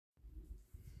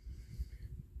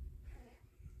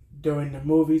during the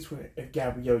movies with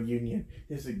Gabrielle Union.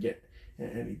 This would get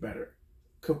any better.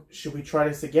 Should we try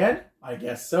this again? I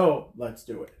guess so. Let's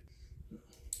do it.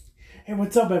 Hey,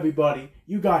 what's up, everybody?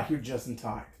 You got here just in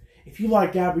time. If you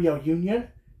like Gabrielle Union,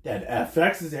 then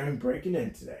FX is airing Breaking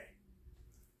In today.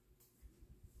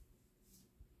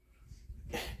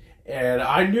 And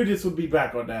I knew this would be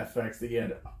back on FX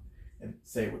again. And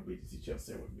say it with me, just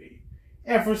say it with me.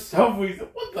 And for some reason,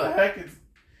 what the heck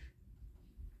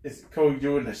is Cody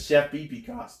doing the Chef Pee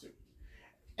costume?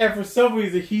 And for some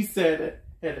reason, he said,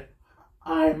 and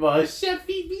I'm Chef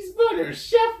Pee-Pee's brother,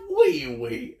 Chef Wee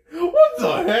Wee. What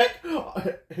the heck?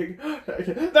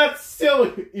 That's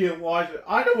silly, Elijah.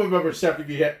 I don't remember Chef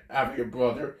Pee-Pee having a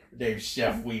brother named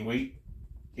Chef Wee Wee.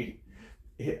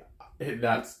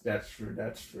 That's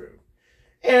true.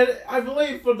 And I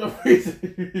believe for the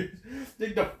reason,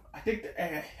 I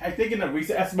think in a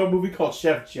recent SMO movie called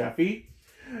Chef Jeffy,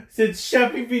 since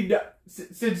Jeffy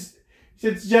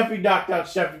knocked out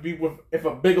Chef Pee with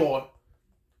a big old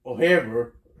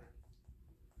hammer,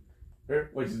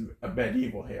 which is a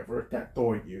medieval hammer that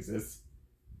Thor uses.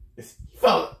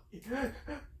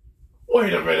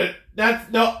 Wait a minute, that's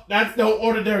no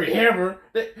ordinary hammer.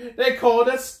 They call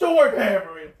it a storm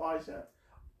hammer in Elijah.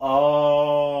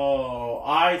 Oh,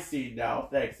 I see now.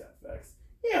 Thanks, FX.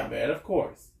 Yeah, man, of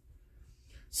course.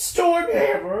 Storm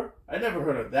hammer. I never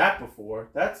heard of that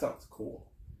before. That sounds cool.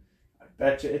 I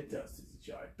bet you it does, Dizzy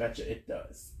Joe. I bet you it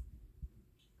does.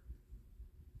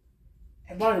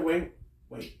 And by the way,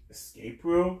 wait, escape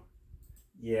room?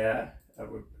 Yeah,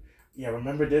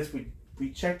 remember this? We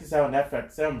checked this out on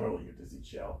FXM earlier, Dizzy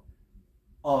Joe.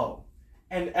 Oh,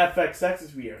 and FXX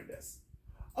is re-airing this.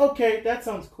 Okay, that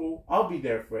sounds cool. I'll be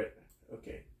there for it.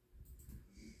 Okay.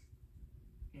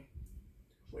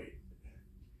 Wait.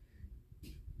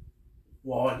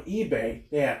 Well, on eBay,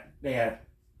 they had.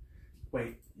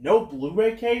 Wait, no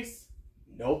Blu-ray case?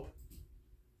 Nope.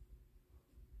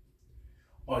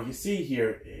 All you see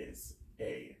here is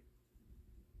a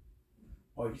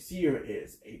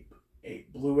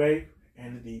Blu-ray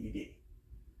and a DVD.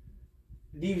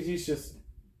 The DVD is just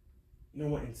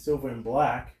in silver and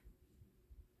black.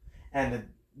 And the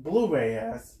Blu-ray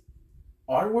has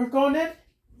artwork on it?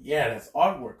 Yeah, there's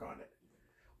artwork on it.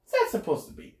 What's that supposed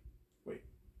to be? Wait.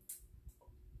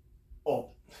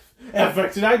 Oh.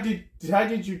 FX, did I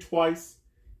did you twice?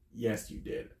 Yes, you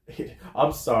did.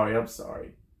 I'm sorry.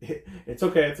 It's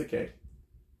okay.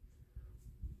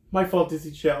 My fault,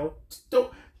 Dizzy Joe.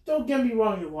 Don't get me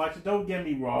wrong, you watch it. Don't get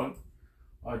me wrong.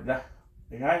 I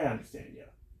understand you.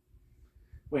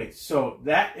 Wait, so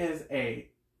that is a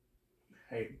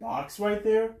box right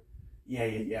there?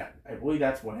 Yeah. I believe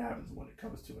that's what happens when it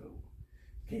comes to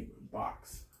a game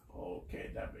box.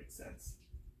 Okay, that makes sense.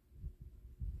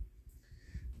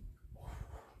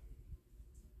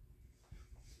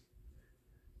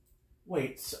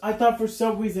 Wait, I thought for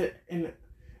some reason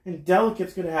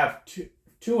Indelicate's gonna have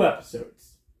two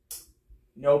episodes.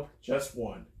 Nope, just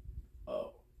one.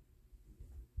 Oh.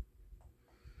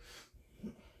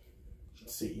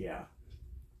 Let's see, yeah.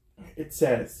 It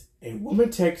says, a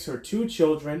woman takes her 2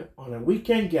 children on a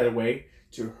weekend getaway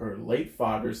to her late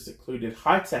father's secluded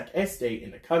high-tech estate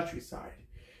in the countryside.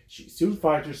 She soon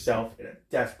finds herself in a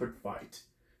desperate fight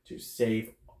to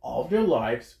save all of their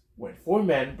lives when 4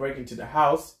 men break into the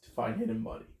house to find hidden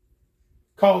money.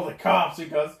 Call the cops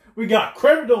because we got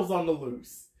criminals on the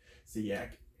loose. So yeah,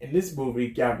 in this movie,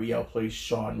 Gabrielle plays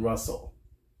Sean Russell.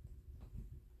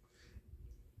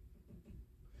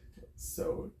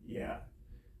 So yeah.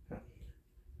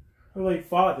 Her late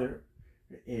father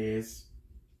is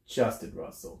Justin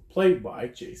Russell, played by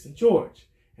Jason George.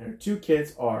 And her 2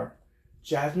 kids are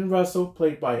Jasmine Russell,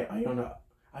 played by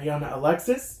Ayana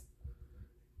Alexis,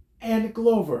 and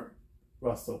Glover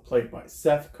Russell, played by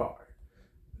Seth Carr.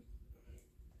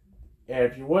 And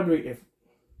if you're wondering if,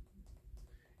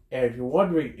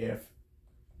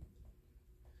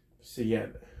 so yeah,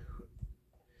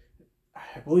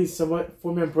 I believe 4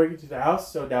 men break into the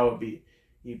house, so that would be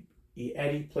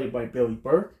Eddie, played by Billy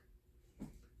Burke.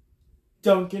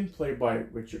 Duncan, played by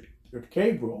Richard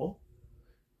Cabral,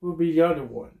 will be the other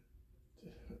one.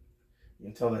 You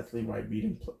can tell that's Levi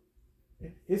Beaton.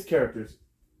 His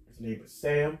name is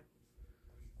Sam.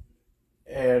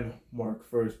 And Mark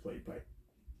Furze,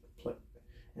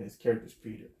 and his character's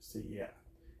Peter. So yeah.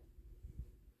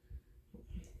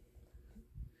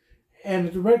 And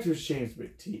the director is James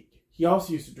McTeague. He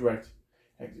also used to direct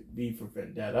V for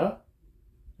Vendetta.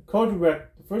 The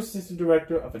first assistant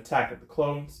director of Attack of the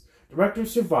Clones, director of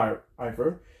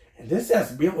Survivor, and this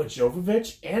has Mila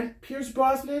Jovovich and Pierce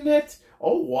Brosnan in it.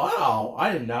 Oh wow,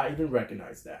 I did not even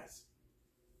recognize that.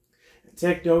 And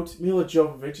take note, Mila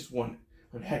Jovovich is one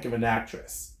one heck of an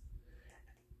actress.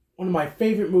 One of my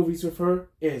favorite movies with her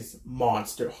is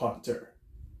Monster Hunter.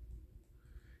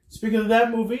 Speaking of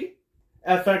that movie,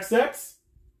 FXX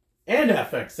and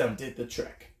FX7 did the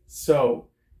trick. So,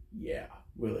 yeah,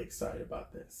 really excited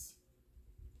about this.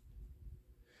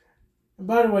 And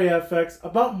by the way, FX,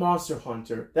 about Monster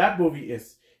Hunter, that movie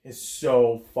is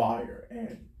so fire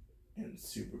and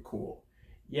super cool.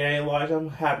 Yeah, Elijah, I'm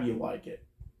happy you like it.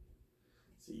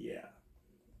 So, yeah.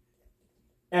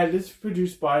 And it's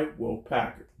produced by Will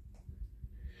Packard.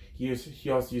 He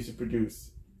also used to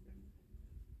produce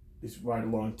this Ride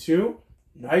Along 2,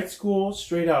 Night School,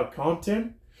 Straight Outta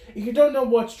Compton. If you don't know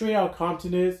what Straight Outta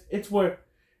Compton is, it's where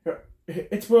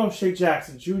O'Shea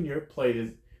Jackson Jr.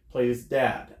 played his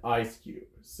dad, Ice Cube.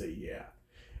 So yeah,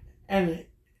 and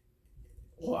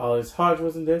Alice Hodge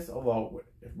was in this along with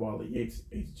Wally Yates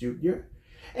Jr.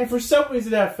 And for some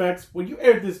reason, FX, when you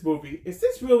aired this movie, is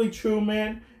this really true,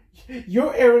 man?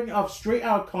 Your airing of Straight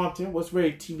Outta Compton was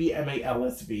rated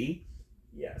TV-MA-LSV.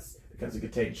 Yes, because it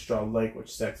contained strong language,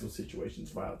 sexual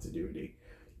situations, violence, and nudity.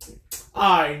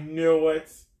 I knew it.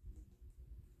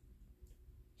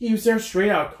 He was there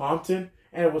Straight Outta Compton,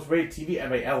 and it was rated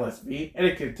TV-MA-LSV, and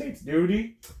it contains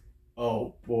nudity.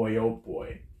 Oh boy, oh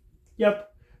boy.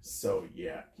 Yep. So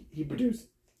yeah, he produced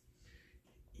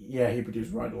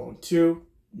Ride Along 2,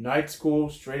 Night School,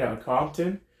 Straight Outta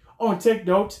Compton. Oh, and take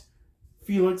note,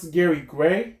 Felix Gary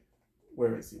Gray.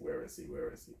 Where is he?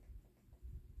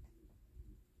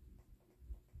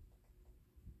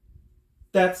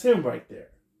 That's him right there.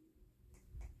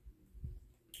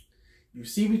 You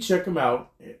see me check him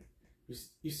out.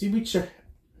 You see me check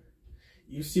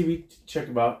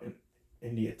him out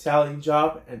in The Italian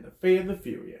Job and The Fate of the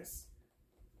Furious.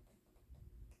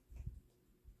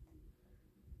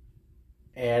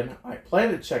 And I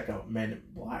plan to check out Men in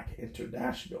Black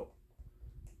International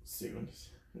soon.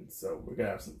 And so we're going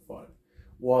to have some fun.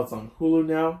 Well, it's on Hulu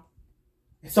now.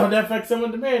 It's on FX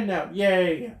On Demand now.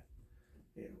 Yay!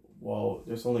 Yeah, well,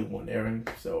 there's only one airing,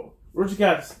 so we're just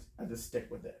going to have to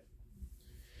stick with it.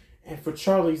 And for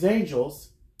Charlie's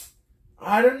Angels,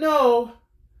 I don't know.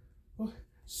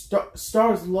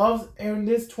 Stars loves airing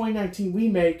this 2019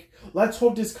 remake. Let's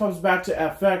hope this comes back to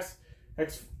FX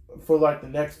for like the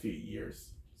next few years.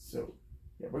 So,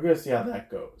 yeah, we're going to see how that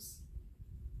goes.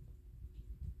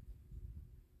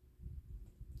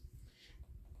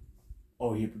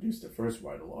 Oh, he produced the first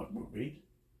Ride Along movie.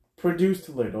 Produced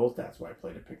little, that's why I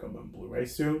plan to pick up on Blu-ray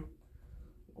soon.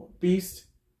 Beast.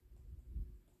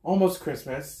 Almost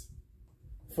Christmas.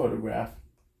 Photograph.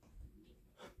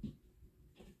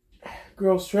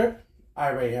 Girls Trip.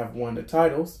 I already have one of the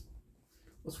titles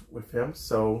with him,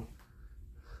 so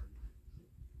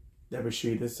let me show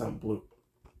you this on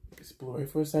Blu-ray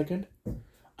for a second.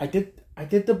 I did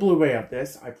the Blu-ray of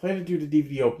this. I plan to do the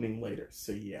DVD opening later,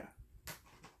 so yeah.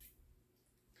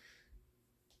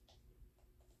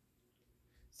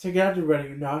 Check out The Ready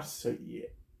or Not, so yeah,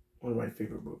 one of my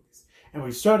favorite movies. And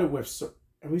we started with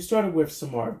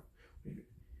some more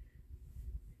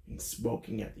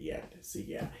smoking at the end. So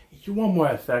yeah, if you want more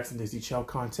FX and Disney Channel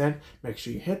content, make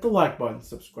sure you hit the like button,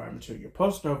 subscribe, and turn your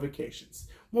post notifications.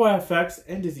 More FX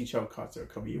and Disney Channel content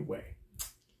are coming your way.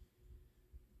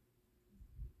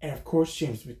 And of course,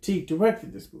 James McTeague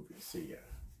directed this movie. So yeah.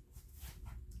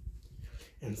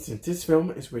 And since this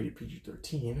film is rated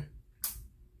PG-13,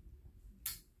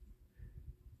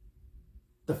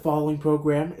 the following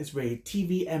program is rated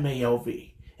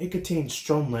TV-MA-LV. It contains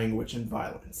strong language and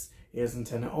violence. It is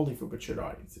intended only for mature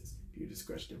audiences. Viewer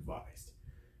discretion advised.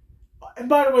 And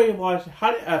by the way, Elijah,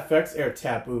 how did FX air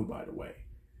Taboo, by the way?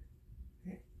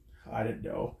 I didn't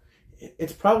know.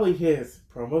 It's probably his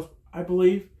promos, I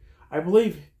believe. I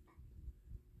believe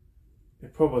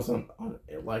it promos on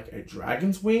like a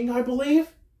dragon's wing, I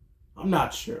believe? I'm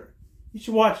not sure. You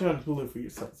should watch it on Hulu for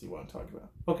yourself to see what I'm talking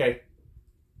about. Okay.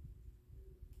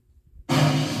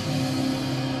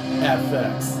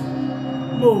 FX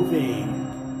movie.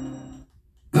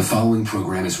 The following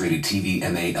program is rated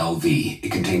TV-MA-LV.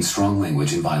 It contains strong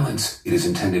language and violence. It is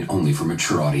intended only for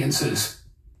mature audiences.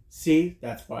 See,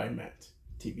 that's what I meant.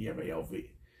 TV-MA-LV.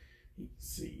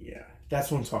 See, yeah,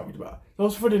 that's what I'm talking about.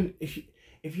 Those for the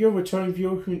if you're a returning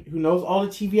viewer who knows all the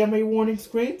TV-MA warning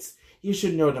screens, you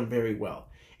should know them very well.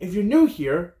 If you're new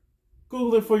here,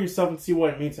 Google it for yourself and see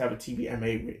what it means to have a TV-MA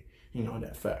rating on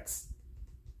FX.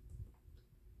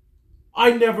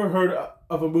 I never heard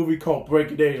of a movie called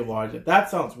Breaking Day, Elijah. That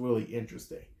sounds really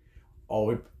interesting.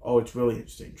 Oh, it's really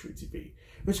interesting, True TV.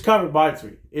 Which kind of reminds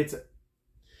me, it's a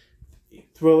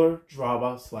thriller,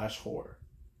 drama, / horror.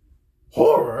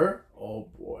 Horror? Oh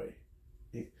boy.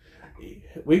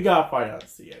 We got Fight on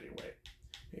Sea anyway.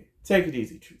 Take it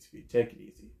easy, Truth Speed. Take it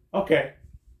easy. Okay.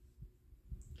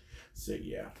 So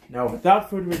yeah. Now, without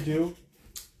further ado,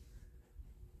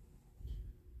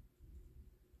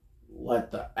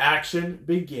 let the action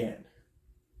begin.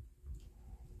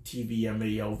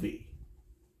 TVMALV.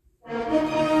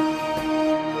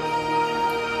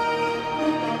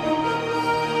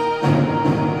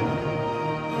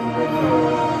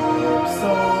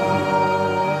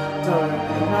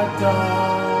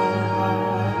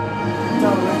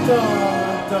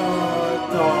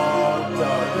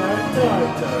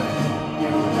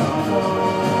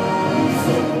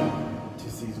 To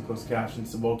see the closed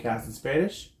captions, simple cast in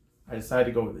Spanish. I decided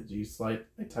to go with the G slide.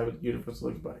 I type with universal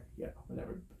link, but yeah,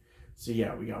 whatever. So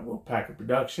yeah, we got Will Packer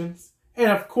Productions,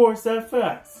 and of course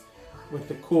FX with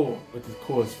the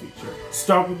coolest feature.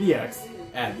 Start with the X,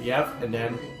 add the F, and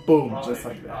then boom, just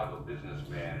like that.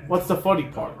 What's the funny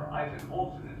part?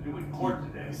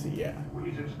 So yeah,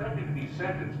 he's expected to be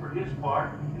sentenced for his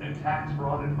part in a tax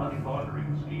fraud and money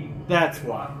laundering scheme. That's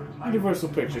why Universal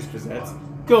Pictures presents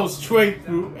Go Straight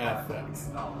Through FX.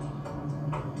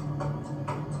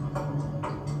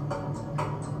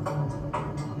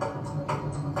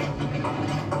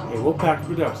 Hey, Will Packer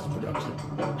Productions production.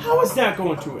 How is that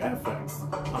going to FX?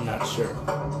 I'm not sure.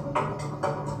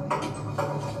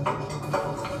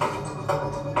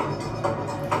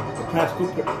 The Practical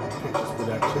Pictures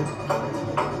production.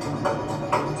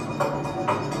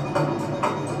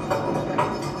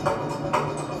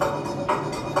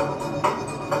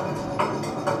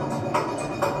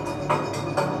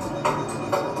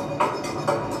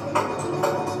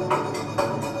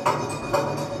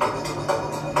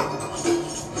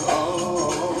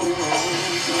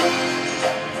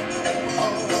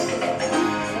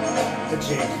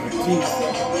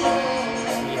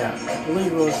 Yeah, I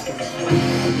believe it was the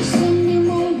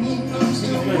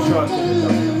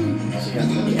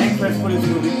end credits for this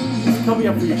movie. It's coming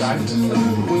up for you guys.